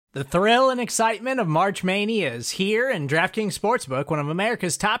The thrill and excitement of March Mania is here, and DraftKings Sportsbook, one of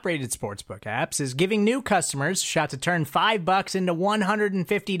America's top-rated sportsbook apps, is giving new customers a shot to turn $5 into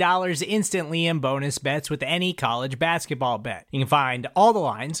 $150 instantly in bonus bets with any college basketball bet. You can find all the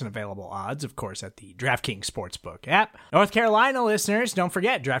lines and available odds, of course, at the DraftKings Sportsbook app. North Carolina listeners, don't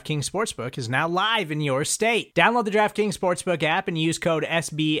forget, DraftKings Sportsbook is now live in your state. Download the DraftKings Sportsbook app and use code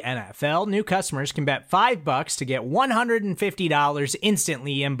SBNFL. New customers can bet $5 to get $150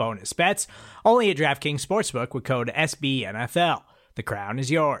 instantly in bonus bets, only at DraftKings Sportsbook with code SBNFL. The crown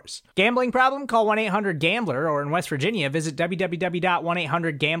is yours. Gambling problem? Call 1-800-GAMBLER, or in West Virginia, visit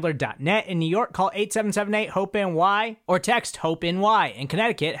www.1800gambler.net. In New York, call 877-8-HOPE-NY or text HOPE-NY. In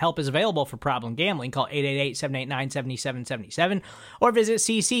Connecticut, help is available for problem gambling. Call 888-789-7777 or visit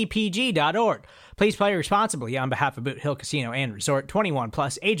ccpg.org. Please play responsibly on behalf of Boot Hill Casino and Resort. 21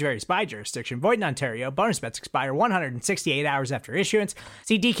 plus, age varies by jurisdiction. Void in Ontario. Bonus bets expire 168 hours after issuance.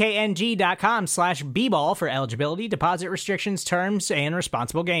 See dkng.com/bball for eligibility, deposit restrictions, terms, and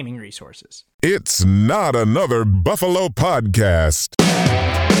responsible gaming resources. It's not another Buffalo podcast.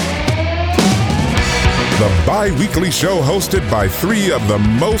 The bi-weekly show hosted by three of the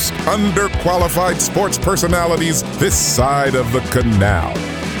most underqualified sports personalities this side of the canal.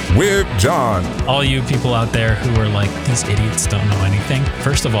 With John. All you people out there who are like, these idiots don't know anything.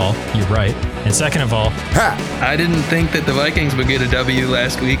 First of all, you're right. And second of all, Pat. I didn't think that the Vikings would get a W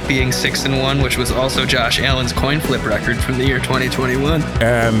last week, being 6-1, which was also Josh Allen's coin flip record from the year 2021.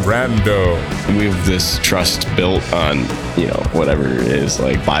 And Brando. We have this trust built on, whatever it is,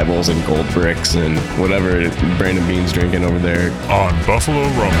 like Bibles and gold bricks and whatever Brandon Bean's drinking over there. On Buffalo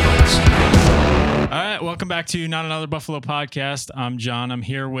Rumbles. All right, welcome back to Not Another Buffalo Podcast. I'm John. I'm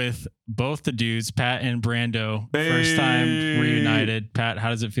here with both the dudes, Pat and Brando. Hey. First time reunited. Pat, how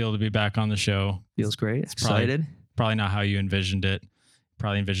does it feel to be back on the show? Feels great. It's Excited. Probably not how you envisioned it.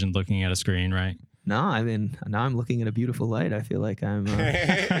 Probably envisioned looking at a screen, right? No, now I'm looking at a beautiful light. I feel like I'm...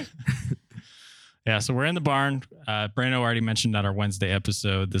 Yeah, so we're in the barn. Brando already mentioned that our Wednesday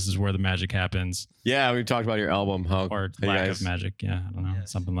episode, this is where the magic happens. Yeah, we talked about your album. Or lack of magic. Yeah, I don't know.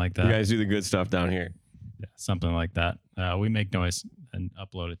 Yes. Something like that. You guys do the good stuff down here. Yeah, something like that. We make noise and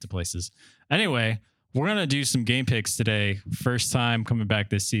upload it to places. Anyway, we're going to do some game picks today. First time coming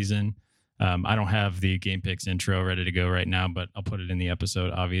back this season. I don't have the game picks intro ready to go right now, but I'll put it in the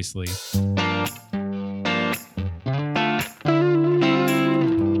episode, obviously.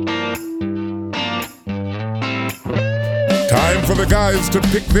 Time for the guys to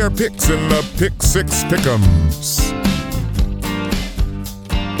pick their picks in the Pick Six Pick'ems.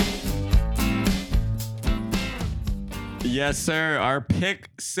 Yes, sir. Our Pick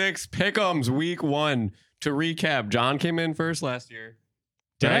Six Pick'ems week 1. To recap, John came in first last year.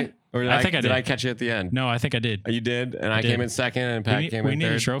 Did right? I? Or I think I did. Did I catch you at the end? No, I think I did. You did? And I did. came in second and Pat came in We need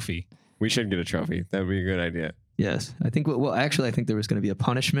third. a trophy. We should get a trophy. That would be a good idea. Yes. I think, actually, I think there was going to be a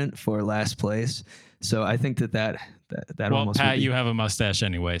punishment for last place. So I think that Well, almost... Pat, you have a mustache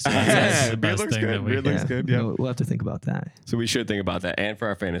anyway, so that's the Beard best looks thing good. that we... Beard looks good, yeah. We'll have to think about that. So we should think about that. And for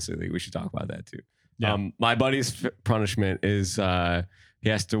our fantasy league, we should talk about that too. Yeah. My buddy's punishment is he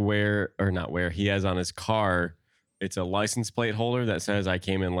has to he has on his car, it's a license plate holder that says I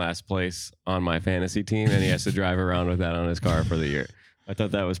came in last place on my fantasy team, and he has to drive around with that on his car for the year. I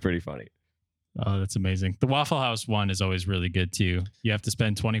thought that was pretty funny. Oh, that's amazing. The Waffle House one is always really good too. You have to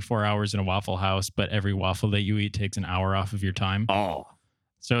spend 24 hours in a Waffle House, but every waffle that you eat takes an hour off of your time. Oh.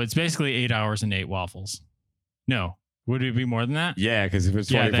 So it's basically 8 hours and 8 waffles. No. Would it be more than that? Yeah, because if it's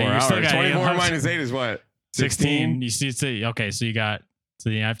 24 then you still hours, got 24 8 minus 8 is what? 16. You see, okay, so you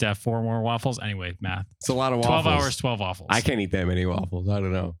have to have 4 more waffles. Anyway, math. It's a lot of waffles. 12 hours, 12 waffles. I can't eat that many waffles. I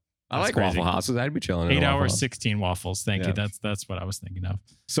don't know. I That's like crazy. Waffle Houses. I'd be chilling in 8 a Waffle hours, House. 16 waffles. Thank you. Yeah. That's what I was thinking of.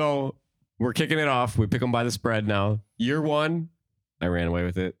 So we're kicking it off. We pick them by the spread now. Year 1, I ran away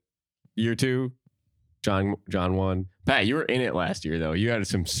with it. Year 2, John won. Pat, you were in it last year though. You had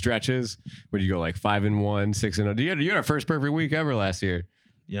some stretches where you go like 5-1, 6-0. You had our first perfect week ever last year.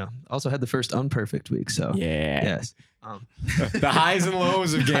 Yeah. Also had the first unperfect week. So Yeah. yes. The highs and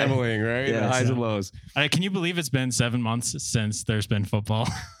lows of gambling, right? Yeah, the highs so- and lows. Can you believe it's been 7 months since there's been football?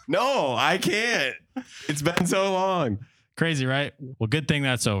 No, I can't. It's been so long. Crazy, right? Well, good thing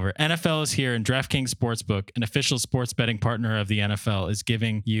that's over. NFL is here, and DraftKings Sportsbook, an official sports betting partner of the NFL, is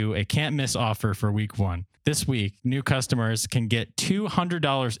giving you a can't-miss offer for Week 1. This week, new customers can get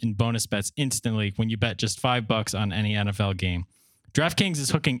 $200 in bonus bets instantly when you bet just $5 on any NFL game. DraftKings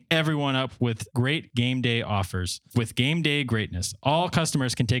is hooking everyone up with great game day offers. With game day greatness, all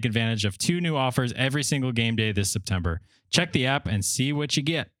customers can take advantage of 2 new offers every single game day this September. Check the app and see what you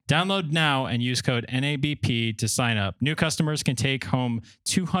get. Download now and use code NABP to sign up. New customers can take home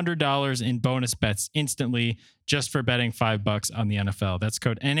 $200 in bonus bets instantly just for betting $5 on the NFL. That's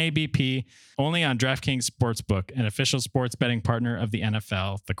code NABP only on DraftKings Sportsbook, an official sports betting partner of the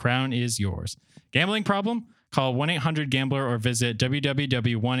NFL. The crown is yours. Gambling problem? Call 1-800-GAMBLER or visit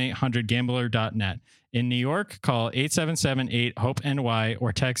www.1800gambler.net. In New York, call 877-8-HOPE-NY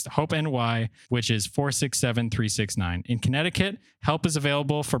or text HOPE-NY, which is 467-369. In Connecticut, help is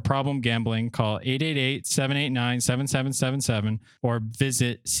available for problem gambling. Call 888-789-7777 or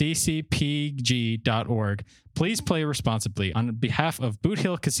visit ccpg.org. Please play responsibly. On behalf of Boot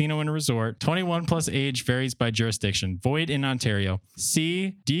Hill Casino and Resort, 21 plus age varies by jurisdiction. Void in Ontario.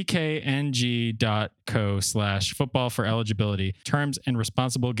 See dkng.co/football for eligibility, terms, and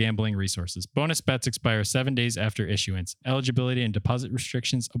responsible gambling resources. Bonus bets expire 7 days after issuance. Eligibility and deposit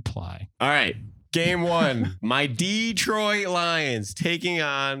restrictions apply. All right. Game 1. My Detroit Lions taking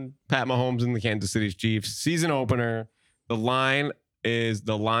on Pat Mahomes and the Kansas City Chiefs. Season opener. The line is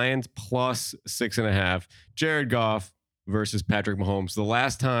the Lions plus 6.5. Jared Goff versus Patrick Mahomes. The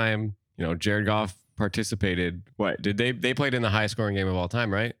last time, Jared Goff participated, they played in the highest scoring game of all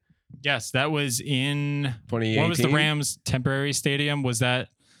time, right? Yes, that was in 2018. What was the Rams temporary stadium? Was that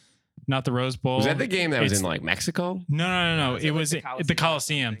not the Rose Bowl? Was that the game that was in like Mexico? No. It was the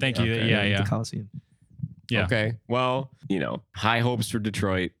Coliseum. Thank you. Okay. Yeah. The Coliseum. Yeah. Okay. Well, high hopes for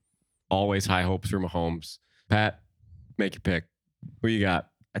Detroit. Always high hopes for Mahomes. Pat, make your pick. Who you got?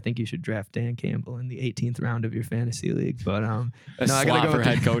 I think you should draft Dan Campbell in the 18th round of your fantasy league. But I gotta gotta go for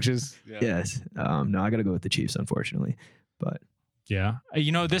head coaches. Yeah. Yes. No, I got to go with the Chiefs, unfortunately. But yeah,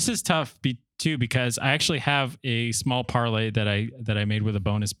 this is tough too because I actually have a small parlay that I made with a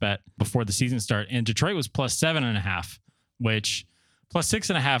bonus bet before the season start, and Detroit was plus 7.5, which plus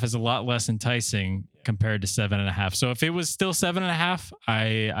 6.5 is a lot less enticing compared to 7.5. So if it was still 7.5,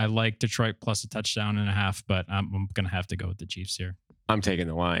 I like Detroit plus a touchdown and a half, but I'm gonna have to go with the Chiefs here. I'm taking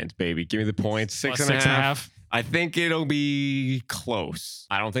the Lions, baby. Give me the points. 6.5. 6.5. I think it'll be close.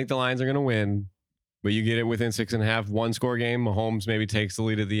 I don't think the Lions are gonna win, but you get it within 6.5. One score game. Mahomes maybe takes the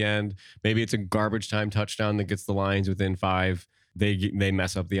lead at the end. Maybe it's a garbage time touchdown that gets the Lions within 5. They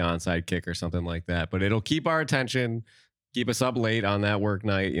mess up the onside kick or something like that. But it'll keep our attention. Keep us up late on that work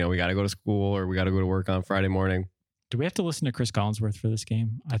night. We got to go to school or we got to go to work on Friday morning. Do we have to listen to Chris Collinsworth for this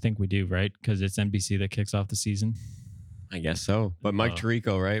game? I think we do, right? Because it's NBC that kicks off the season. I guess so. But Mike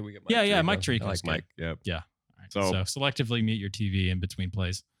Tirico, right? We get Mike Tirico. I like Mike. Yep. Yeah. All right. So selectively mute your TV in between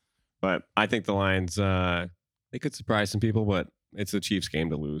plays. But I think the Lions, they could surprise some people, but it's the Chiefs game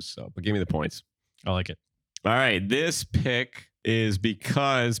to lose. So, but give me the points. I like it. All right. This pick is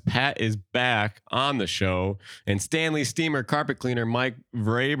because Pat is back on the show and Stanley Steamer carpet cleaner Mike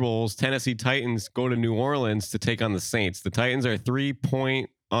Vrabel's Tennessee Titans go to New Orleans to take on the Saints. The Titans are 3-point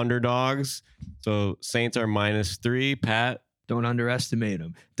underdogs. So Saints are -3. Pat, don't underestimate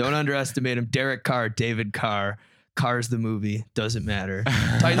him. Don't underestimate him. Derek Carr, David Carr. Carr's the movie. Doesn't matter.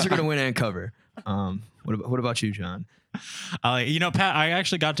 Titans are going to win and cover. What about you, John? Pat, I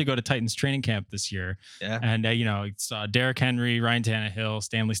actually got to go to Titans training camp this year. Yeah. And, it's Derrick Henry, Ryan Tannehill,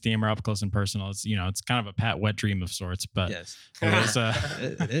 Stanley Steamer up close and personal. It's, it's kind of a Pat wet dream of sorts, but yes. It was,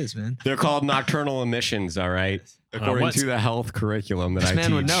 it is, man. They're called nocturnal emissions. All right. Yes. According to the health curriculum that this I man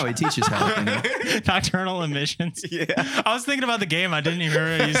teach. would know. He teaches health. Nocturnal emissions. Yeah. I was thinking about the game. I didn't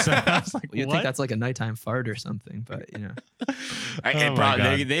even hear you say. I was like, You'd what? think that's like a nighttime fart or something, but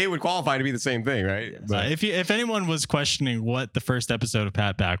They would qualify to be the same thing, right? Yes. But If anyone was questioning what the first episode of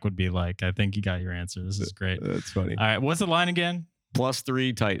Pat Back would be like, I think you got your answer. This is great. That's funny. All right. What's the line again?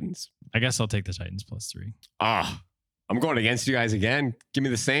 +3 Titans. I guess I'll take the Titans +3. I'm going against you guys again. Give me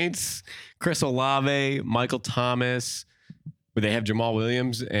the Saints. Chris Olave, Michael Thomas. But they have Jamal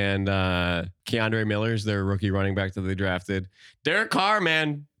Williams and Keandre Miller's their rookie running back that they drafted. Derek Carr,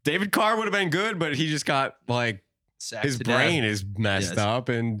 man. David Carr would have been good, but he just got sacked his to brain death. is messed up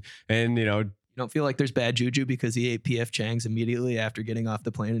and You don't feel like there's bad juju because he ate P.F. Chang's immediately after getting off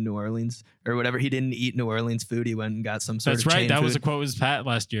the plane in New Orleans or whatever. He didn't eat New Orleans food. He went and got some sort That's of right. chain That food. was a quote with Pat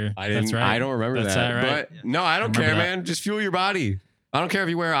last year. That's right. I don't remember That's that. right. But no, I don't I care, remember that. man. Just fuel your body. I don't care if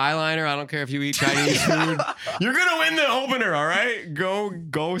you wear eyeliner. I don't care if you eat Chinese food. You're gonna win the opener, all right?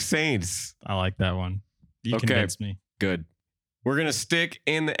 Go Saints. I like that one. You Okay. convinced me. Good. We're gonna stick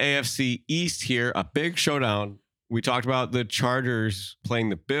in the AFC East here. A big showdown. We talked about the Chargers playing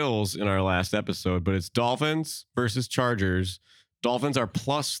the Bills in our last episode, but it's Dolphins versus Chargers. Dolphins are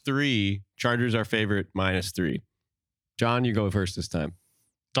 +3. Chargers are favorite -3. John, you go first this time.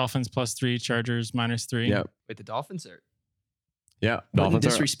 Dolphins +3, Chargers -3. Yep. Wait, the Dolphins are Yeah. putting Dolphins are.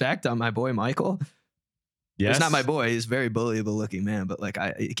 disrespect on my boy Michael. Yes. He's not my boy. He's a very bullyable looking man, but like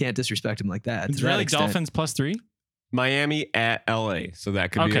you can't disrespect him like that. It's To that really extent. Dolphins +3. Miami at LA, so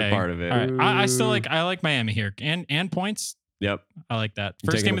that could be a part of it. All right. I like Miami here and points. Yep. I like that. You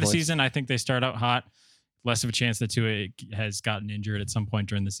First taking game the of the points? season, I think they start out hot. Less of a chance that Tua has gotten injured at some point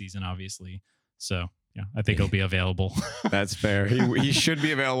during the season, obviously. So yeah, I think he'll be available. That's fair. He should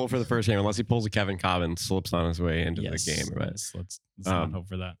be available for the first game unless he pulls a Kevin Cobb and slips on his way into the game. Right? Yes, let's not hope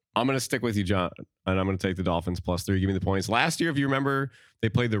for that. I'm going to stick with you, John, and I'm going to take the Dolphins +3. Give me the points. Last year, if you remember, they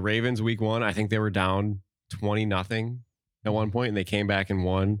played the Ravens week 1. I think they were down 20-0 at one point, and they came back and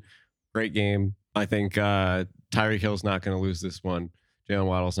won. Great game. I think Tyreek Hill's not going to lose this one. Jalen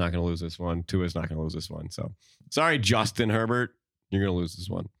Waddle's not going to lose this one. Tua's not going to lose this one. So sorry, Justin Herbert. You're going to lose this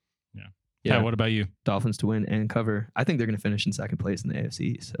one. Yeah. What about you? Dolphins to win and cover. I think they're going to finish in second place in the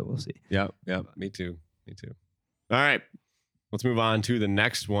AFC, so we'll see. Yep. Me too. All right. Let's move on to the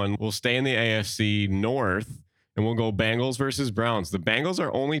next one. We'll stay in the AFC North, and we'll go Bengals versus Browns. The Bengals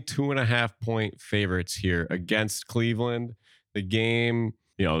are only 2.5-point favorites here against Cleveland. The game,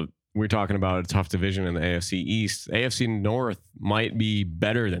 we're talking about a tough division in the AFC East. AFC North might be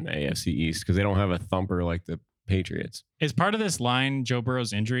better than the AFC East because they don't have a thumper like the Patriots. Is part of this line Joe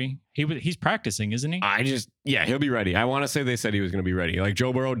Burrow's injury? He's practicing, isn't he? He'll be ready. I want to say they said he was going to be ready. Like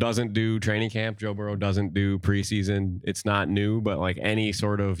Joe Burrow doesn't do training camp. Joe Burrow doesn't do preseason. It's not new, but like any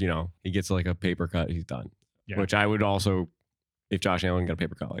sort of, he gets like a paper cut, he's done. Yeah. Which I would also, if Josh Allen got a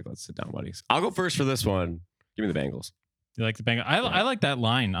paper cut, like let's sit down, buddies. I'll go first for this one. Give me the Bengals. You like the Bengals? I like that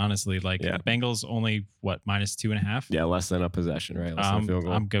line, honestly. Like Bengals only -2.5? Yeah, less than a possession, right? Less than a field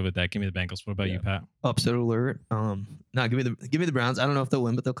goal. I'm good with that. Give me the Bengals. What about you, Pat? Upset alert. No, give me the Browns. I don't know if they'll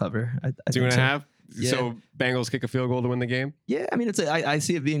win, but they'll cover. I 2.5. Yeah. So Bengals kick a field goal to win the game. Yeah, I mean I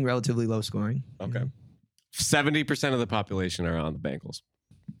see it being relatively low scoring. Okay. 70% of the population are on the Bengals.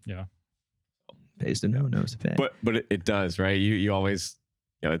 Yeah. Pays to know, knows to pay. But it does, right? You always,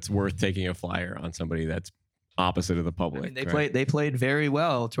 it's worth taking a flyer on somebody that's opposite of the public. I mean, they played very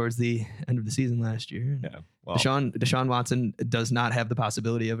well towards the end of the season last year. Yeah. Well, Deshaun Watson does not have the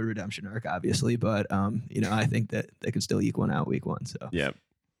possibility of a redemption arc, obviously, but I think that they could still eke one out week 1. So yeah.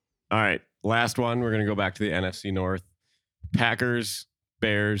 All right. Last one. We're gonna go back to the NFC North. Packers,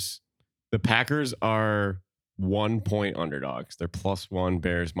 Bears. The Packers are 1-point underdogs. They're +1,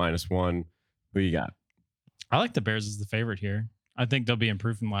 Bears -1. Who you got? I like the Bears as the favorite here. I think they'll be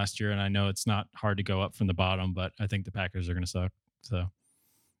improved from last year, and I know it's not hard to go up from the bottom, but I think the Packers are going to suck. So,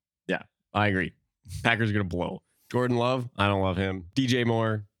 yeah, I agree. Packers are going to blow. Jordan Love, I don't love him. DJ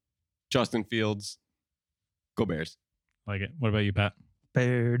Moore, Justin Fields, go Bears. Like it. What about you, Pat?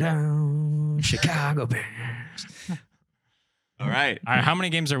 Bear down, Chicago Bears. All right. How many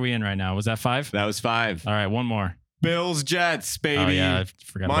games are we in right now? Was that 5? That was 5. All right, one more. Bills, Jets, baby. Oh, yeah, I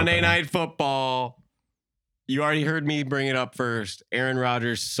forgot about Monday that one. Night Football. You already heard me bring it up first. Aaron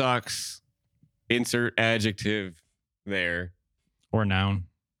Rodgers sucks. Insert adjective there. Or noun.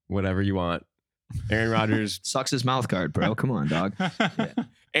 Whatever you want. Aaron Rodgers. Sucks his mouth guard, bro. Come on, dog. Yeah.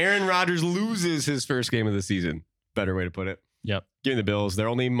 Aaron Rodgers loses his first game of the season. Better way to put it. Yep. Give me the Bills. They're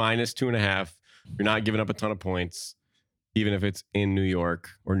only -2.5. You're not giving up a ton of points, even if it's in New York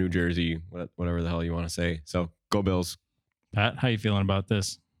or New Jersey, whatever the hell you want to say. So go Bills. Pat, how you feeling about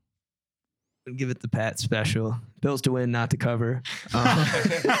this? Give it the Pat special. Bills to win, not to cover.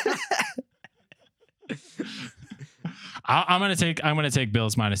 I'm gonna take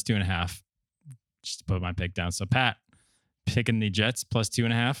Bills -2.5. Just to put my pick down. So Pat picking the Jets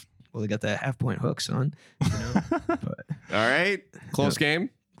 +2.5. Well, they got that half-point hook, son. But All right. Close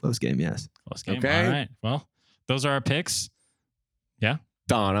game. close game, yes. Close game. Okay. All right. Well, those are our picks. Yeah.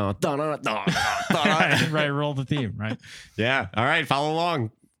 Donna. Right. Roll the theme. Right. Yeah. All right. Follow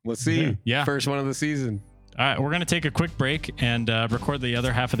along. Let's see. Yeah. First one of the season. All right. We're going to take a quick break and record the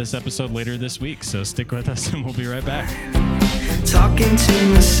other half of this episode later this week. So stick with us and we'll be right back. Talking to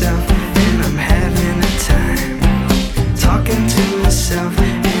myself and I'm having a time. Talking to myself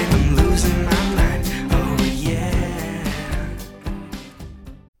and I'm losing my mind. Oh yeah.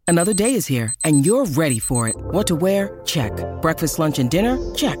 Another day is here and you're ready for it. What to wear? Check. Breakfast, lunch, and dinner?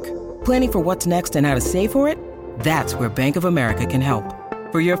 Check. Planning for what's next and how to save for it? That's where Bank of America can help.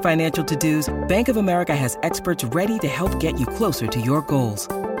 For your financial to-dos, Bank of America has experts ready to help get you closer to your goals.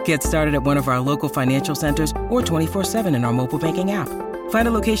 Get started at one of our local financial centers or 24/7 in our mobile banking app. Find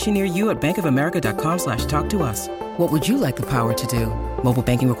a location near you at bankofamerica.com/talktous. What would you like the power to do? Mobile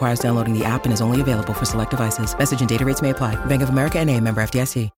banking requires downloading the app and is only available for select devices. Message and data rates may apply. Bank of America NA, member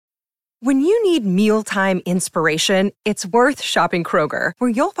FDIC. When you need mealtime inspiration, it's worth shopping Kroger, where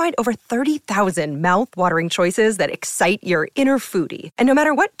you'll find over 30,000 mouth-watering choices that excite your inner foodie. And no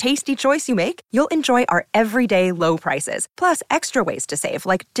matter what tasty choice you make, you'll enjoy our everyday low prices, plus extra ways to save,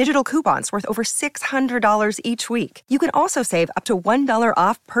 like digital coupons worth over $600 each week. You can also save up to $1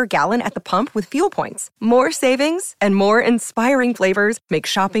 off per gallon at the pump with fuel points. More savings and more inspiring flavors make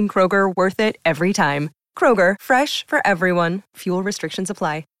shopping Kroger worth it every time. Kroger, fresh for everyone. Fuel restrictions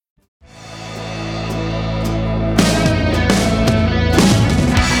apply.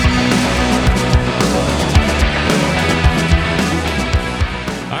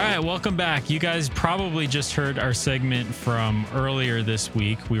 Welcome back. You guys probably just heard our segment from earlier this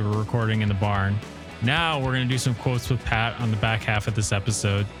week. We were recording in the barn. Now we're going to do some quotes with Pat on the back half of this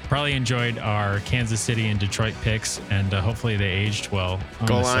episode. Probably enjoyed our Kansas City and Detroit picks, and hopefully they aged well on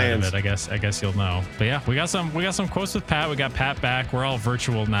Go this side Lions. of it. I guess you'll know. But yeah, we got some quotes with Pat. We got Pat back. We're all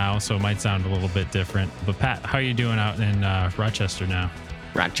virtual now, so it might sound a little bit different. But Pat, how are you doing out in Rochester now?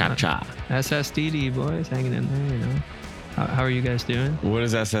 Ra-cha-cha. SSDD boys hanging in there, you know. How are you guys doing? What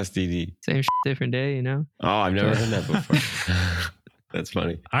is SSDD? Same different day, you know. Oh, I've never heard that before. That's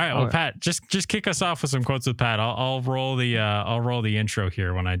funny. All right, well, Pat, just kick us off with some quotes with Pat. I'll roll the intro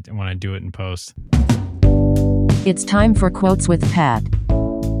here when I do it in post. It's time for quotes with Pat.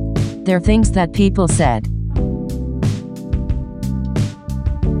 They're things that people said.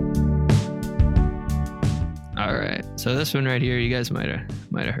 All right, so this one right here, you guys might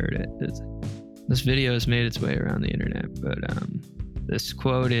have heard it. This video has made its way around the internet, but this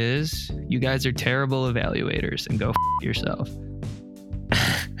quote is, "You guys are terrible evaluators, and go f*** yourself."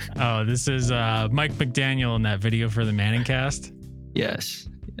 Oh, this is Mike McDaniel in that video for the Manning cast. Yes.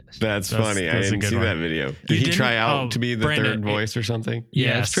 That's funny. I didn't see that video. Did he try out to be the third voice or something?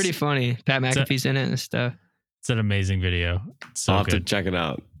 Yeah, it's pretty funny. Pat McAfee's in it and stuff. It's an amazing video. It's so I'll have good. to check it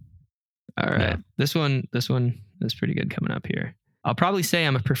out. All right. Yeah. This one is pretty good coming up here. "I'll probably say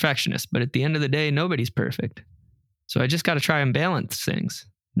I'm a perfectionist, but at the end of the day, nobody's perfect. So I just got to try and balance things.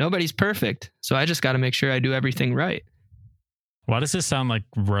 Nobody's perfect, so I just got to make sure I do everything right." Why does this sound like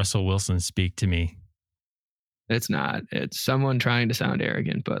Russell Wilson speak to me? It's not. It's someone trying to sound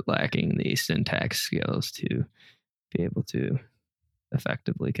arrogant, but lacking the syntax skills to be able to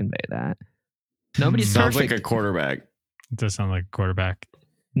effectively convey that. Nobody's Sounds perfect. like a quarterback. It does sound like a quarterback.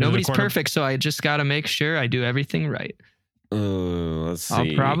 Nobody's perfect, so I just got to make sure I do everything right. Let's see.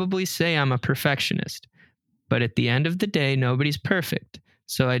 I'll probably say I'm a perfectionist, but at the end of the day, nobody's perfect.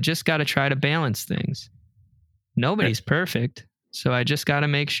 So I just got to try to balance things. Nobody's perfect, so I just got to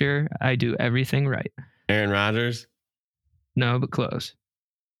make sure I do everything right. Aaron Rodgers? No, but close.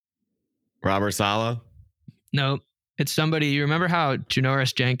 Robert Saleh? Nope. It's somebody, you remember how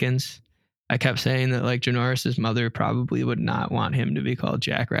Janoris Jenkins, I kept saying that like Janoris' mother probably would not want him to be called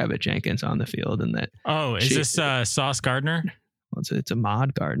Jackrabbit Jenkins on the field, and that. Oh, is this Sauce Gardner? Well, it's a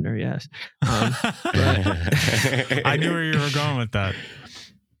Mod Gardner, yes. I knew where you were going with that.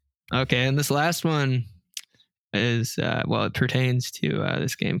 Okay, and this last one is, it pertains to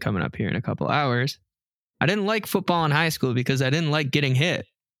this game coming up here in a couple hours. "I didn't like football in high school because I didn't like getting hit,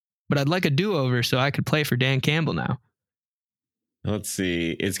 but I'd like a do-over so I could play for Dan Campbell now." Let's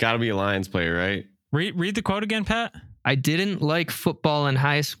see. It's got to be a Lions player, right? Read the quote again, Pat. "I didn't like football in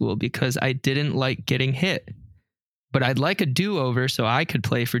high school because I didn't like getting hit, but I'd like a do-over so I could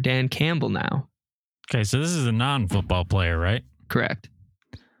play for Dan Campbell now." Okay, so this is a non-football player, right? Correct.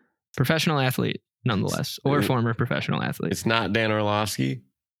 Professional athlete, nonetheless, or former professional athlete. It's not Dan Orlovsky?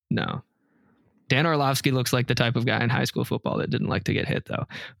 No. Dan Orlovsky looks like the type of guy in high school football that didn't like to get hit, though.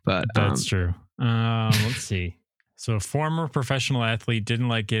 But that's true. Let's see. So, former professional athlete, didn't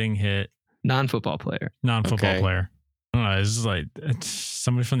like getting hit. Non-football player. Non-football player. I don't know. This is like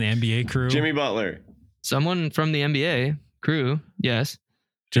somebody from the NBA crew. Jimmy Butler. Someone from the NBA crew, yes.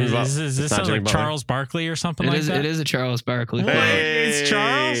 Is this sound like Charles Barkley or something like that? It is a Charles Barkley. Hey, it's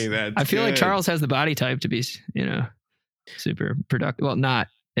Charles? I feel like Charles has the body type to be, super productive. Well, not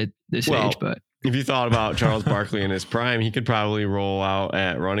at this age, but. If you thought about Charles Barkley in his prime, he could probably roll out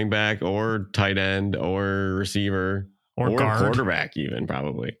at running back or tight end or receiver or guard. Quarterback even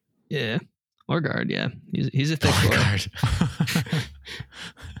probably. Yeah. Or guard, yeah. He's a thick boy.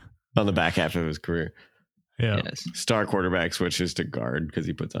 On the back half of his career. Yeah. Yes. Star quarterback switches to guard because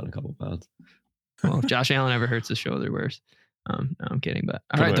he puts on a couple pounds. Well, if Josh Allen ever hurts his shoulder worse. No, I'm kidding. But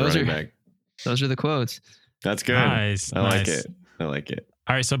all right, those are the quotes. That's good. Nice. I like it.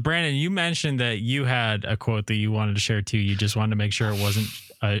 All right. So Brandon, you mentioned that you had a quote that you wanted to share too. You just wanted to make sure it wasn't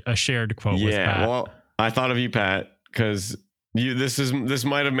a shared quote with Pat. Yeah. Well, I thought of you, Pat, because this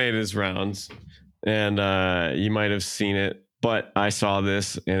might have made its rounds, and you might have seen it But I saw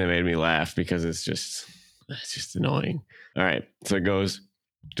this and it made me laugh because it's just annoying. All right. So it goes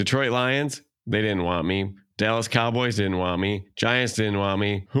Detroit Lions. They didn't want me. Dallas Cowboys didn't want me. Giants didn't want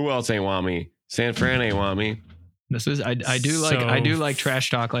me. Who else ain't want me? San Fran ain't want me. This is I do like trash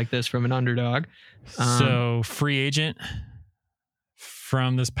talk like this from an underdog. So free agent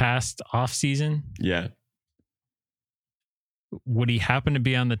from this past offseason. Yeah. Would he happen to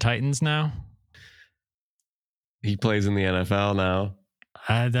be on the Titans now? He plays in the NFL now.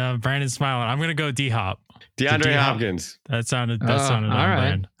 Brandon's smiling. I'm gonna go D-Hop. DeAndre Hopkins. That sounded on right.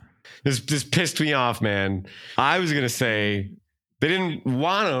 brand. This pissed me off, man. I was gonna say they didn't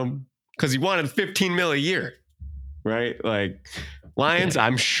want him because he wanted $15 million a year, right? Like Lions,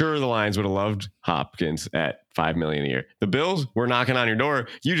 I'm sure the Lions would have loved Hopkins at $5 million a year. The Bills were knocking on your door.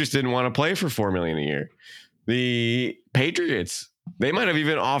 You just didn't want to play for $4 million a year. The Patriots, they might have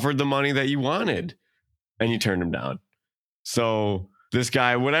even offered the money that you wanted, and you turned him down. So this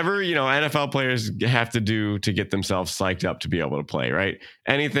guy, whatever, NFL players have to do to get themselves psyched up to be able to play, right?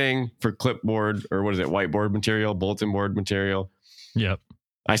 Anything for clipboard or whiteboard material, bulletin board material. Yep.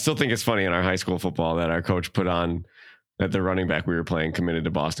 I still think it's funny in our high school football that our coach put on that the running back we were playing committed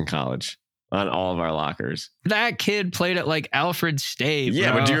to Boston College on all of our lockers. That kid played at like Alfred State.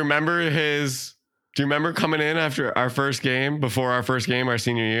 Yeah, bro. but do you remember coming in after our first game, before our first game, our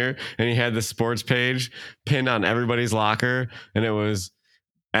senior year, and he had the sports page pinned on everybody's locker, and it was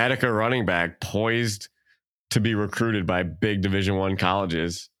Attica running back poised to be recruited by big Division I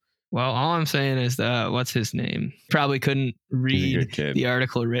colleges. Well, all I'm saying is that what's his name? Probably couldn't read the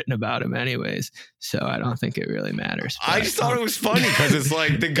article written about him anyways, so I don't think it really matters. I just thought it was funny because it's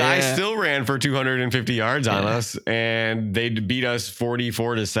like the guy still ran for 250 yards on us, and they beat us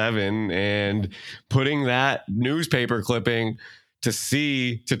 44-7. And putting that newspaper clipping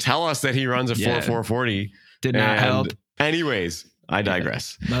to tell us that he runs a 4.40 did not help. Anyways, I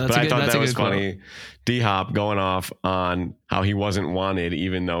digress. No, but I thought that was funny. D-Hop going off on how he wasn't wanted,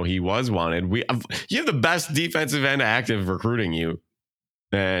 even though he was wanted. You have the best defensive end active recruiting you,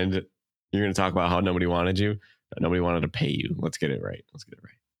 and you're going to talk about how nobody wanted you. Nobody wanted to pay you. Let's get it right.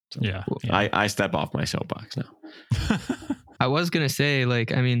 So, yeah. I step off my soapbox now. I was going to say,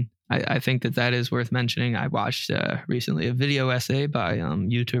 I think that is worth mentioning. I watched recently a video essay by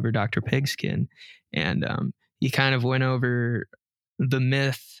YouTuber Dr. Pigskin, and he kind of went over the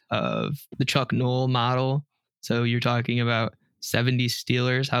myth of the Chuck Noll model. So you're talking about 70s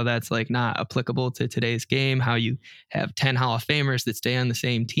Steelers, how that's like not applicable to today's game, how you have 10 Hall of Famers that stay on the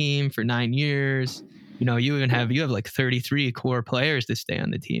same team for 9 years. You even have like 33 core players that stay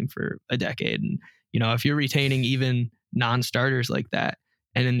on the team for a decade. And, if you're retaining even non-starters like that.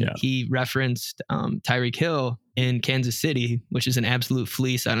 And then he referenced Tyreek Hill in Kansas City, which is an absolute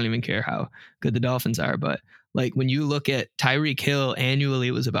fleece. I don't even care how good the Dolphins are, but like when you look at Tyreek Hill annually,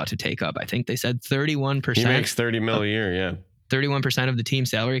 it was about to take up. I think they said 31%. He makes $30 million a year, yeah. 31% of the team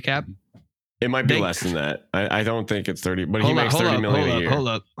salary cap. It might be less than that. I don't think it's 30, but he makes $30 million a year. Hold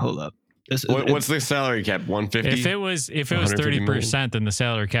up. What's the salary cap? 150? If it was 30%, then the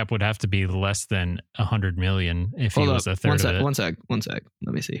salary cap would have to be less than 100 million if he was a third of it. One sec.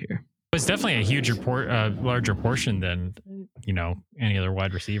 Let me see here. It's definitely a larger portion than any other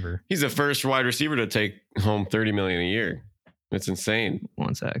wide receiver. He's the first wide receiver to take home $30 million a year. It's insane.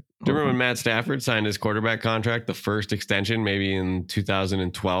 One sec. Do you remember when Matt Stafford signed his quarterback contract, the first extension, maybe in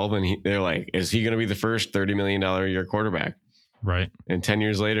 2012, and they're like, "Is he going to be the first $30 million a year quarterback?" Right. And 10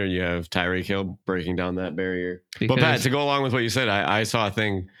 years later, you have Tyreek Hill breaking down that barrier. But Pat, to go along with what you said, I saw a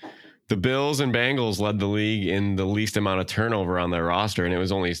thing. The Bills and Bengals led the league in the least amount of turnover on their roster, and it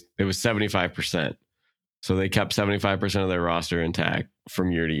was 75%. So they kept 75% of their roster intact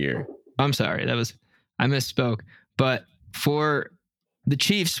from year to year. I'm sorry, I misspoke. But for the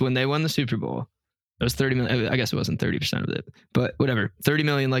Chiefs, when they won the Super Bowl, it was 30 million. I guess it wasn't 30% of it, but whatever. 30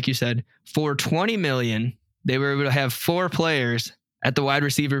 million, like you said. For 20 million, they were able to have 4 players at the wide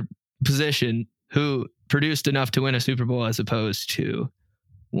receiver position who produced enough to win a Super Bowl as opposed to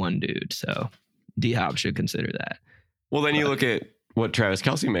one dude. So D-Hop should consider that. Well, then you look at what Travis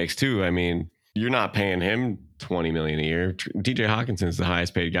Kelce makes too. I mean, you're not paying him $20 million a year. DJ Hawkinson's the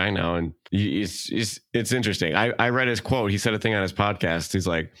highest paid guy now. And it's interesting. I read his quote. He said a thing on his podcast. He's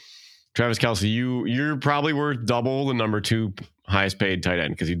like, Travis Kelce, you're probably worth double the number 2 highest paid tight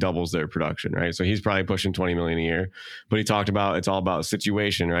end because he doubles their production, right? So he's probably pushing $20 million a year. But he talked about it's all about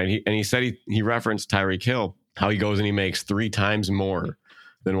situation, right? He said he referenced Tyreek Hill, how he goes and he makes 3 times more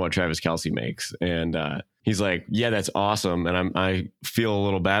than what Travis Kelce makes. And he's like, yeah, that's awesome. And I feel a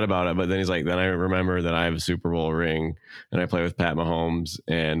little bad about it. But then he's like, then I remember that I have a Super Bowl ring and I play with Pat Mahomes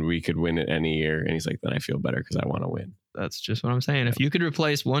and we could win it any year. And he's like, then I feel better because I want to win. That's just what I'm saying. If you could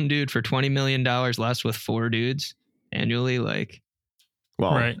replace one dude for $20 million less with 4 dudes annually, like,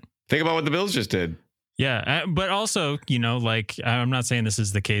 Well, Right. think about what the Bills just did. Yeah, but also, like, I'm not saying this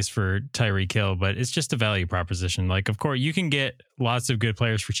is the case for Tyreek Hill, but it's just a value proposition. Like, of course, you can get lots of good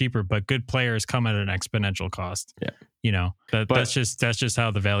players for cheaper, but good players come at an exponential cost. Yeah. That's just how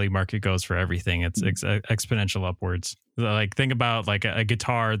the value market goes for everything. It's exponential upwards. Like, think about like a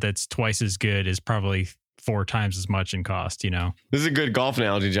guitar that's twice as good is probably 4 times as much in cost. This is a good golf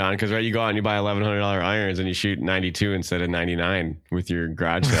analogy, John, because you go out and you buy $1,100 irons and you shoot 92 instead of 99 with your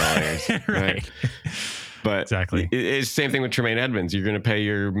garage sale irons. Right. But Exactly. It's the same thing with Tremaine Edmonds. You're going to pay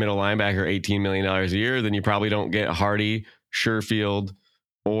your middle linebacker $18 million a year, then you probably don't get Hardy, Sherfield,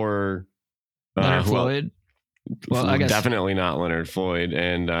 or Leonard Floyd. Well, I guess definitely not Leonard Floyd.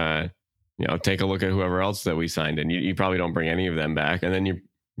 And take a look at whoever else that we signed, and you probably don't bring any of them back. And then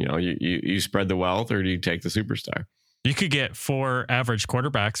you spread the wealth, or do you take the superstar? You could get 4 average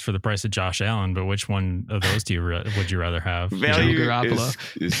quarterbacks for the price of Josh Allen, but which one of those would you rather have? Value Garoppolo.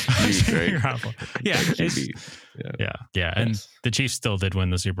 is huge, right? Garoppolo. Yeah, yeah. And the Chiefs still did win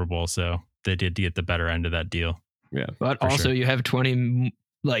the Super Bowl, so they did get the better end of that deal. Yeah, but for also sure. you have $20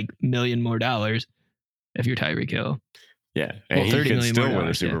 million more dollars if you're Tyreek Hill. Yeah, and Well, he 30 could million still more win a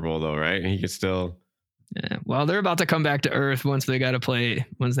dollars, Super Bowl, though, right? He could still. Yeah. Well, they're about to come back to earth once they got to pay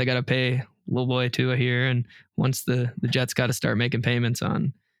little boy Tua here, and once the Jets got to start making payments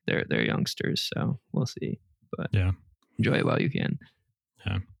on their youngsters. So we'll see. But yeah, enjoy it while you can.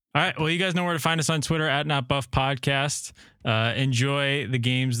 Yeah. All right. Well, you guys know where to find us on Twitter at NotBuffPodcast. Enjoy the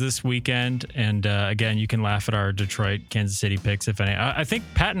games this weekend. And again, you can laugh at our Detroit, Kansas City picks, if any. I think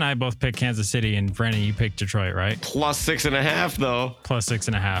Pat and I both picked Kansas City, and Brandon, you picked Detroit, right? Plus 6.5, though. Plus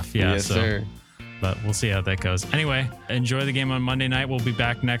 6.5. Yeah. Yes, sir. But we'll see how that goes. Anyway, enjoy the game on Monday night. We'll be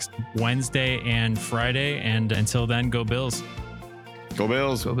back next Wednesday and Friday. And until then, go Bills. Go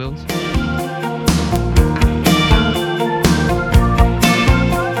Bills. Go Bills.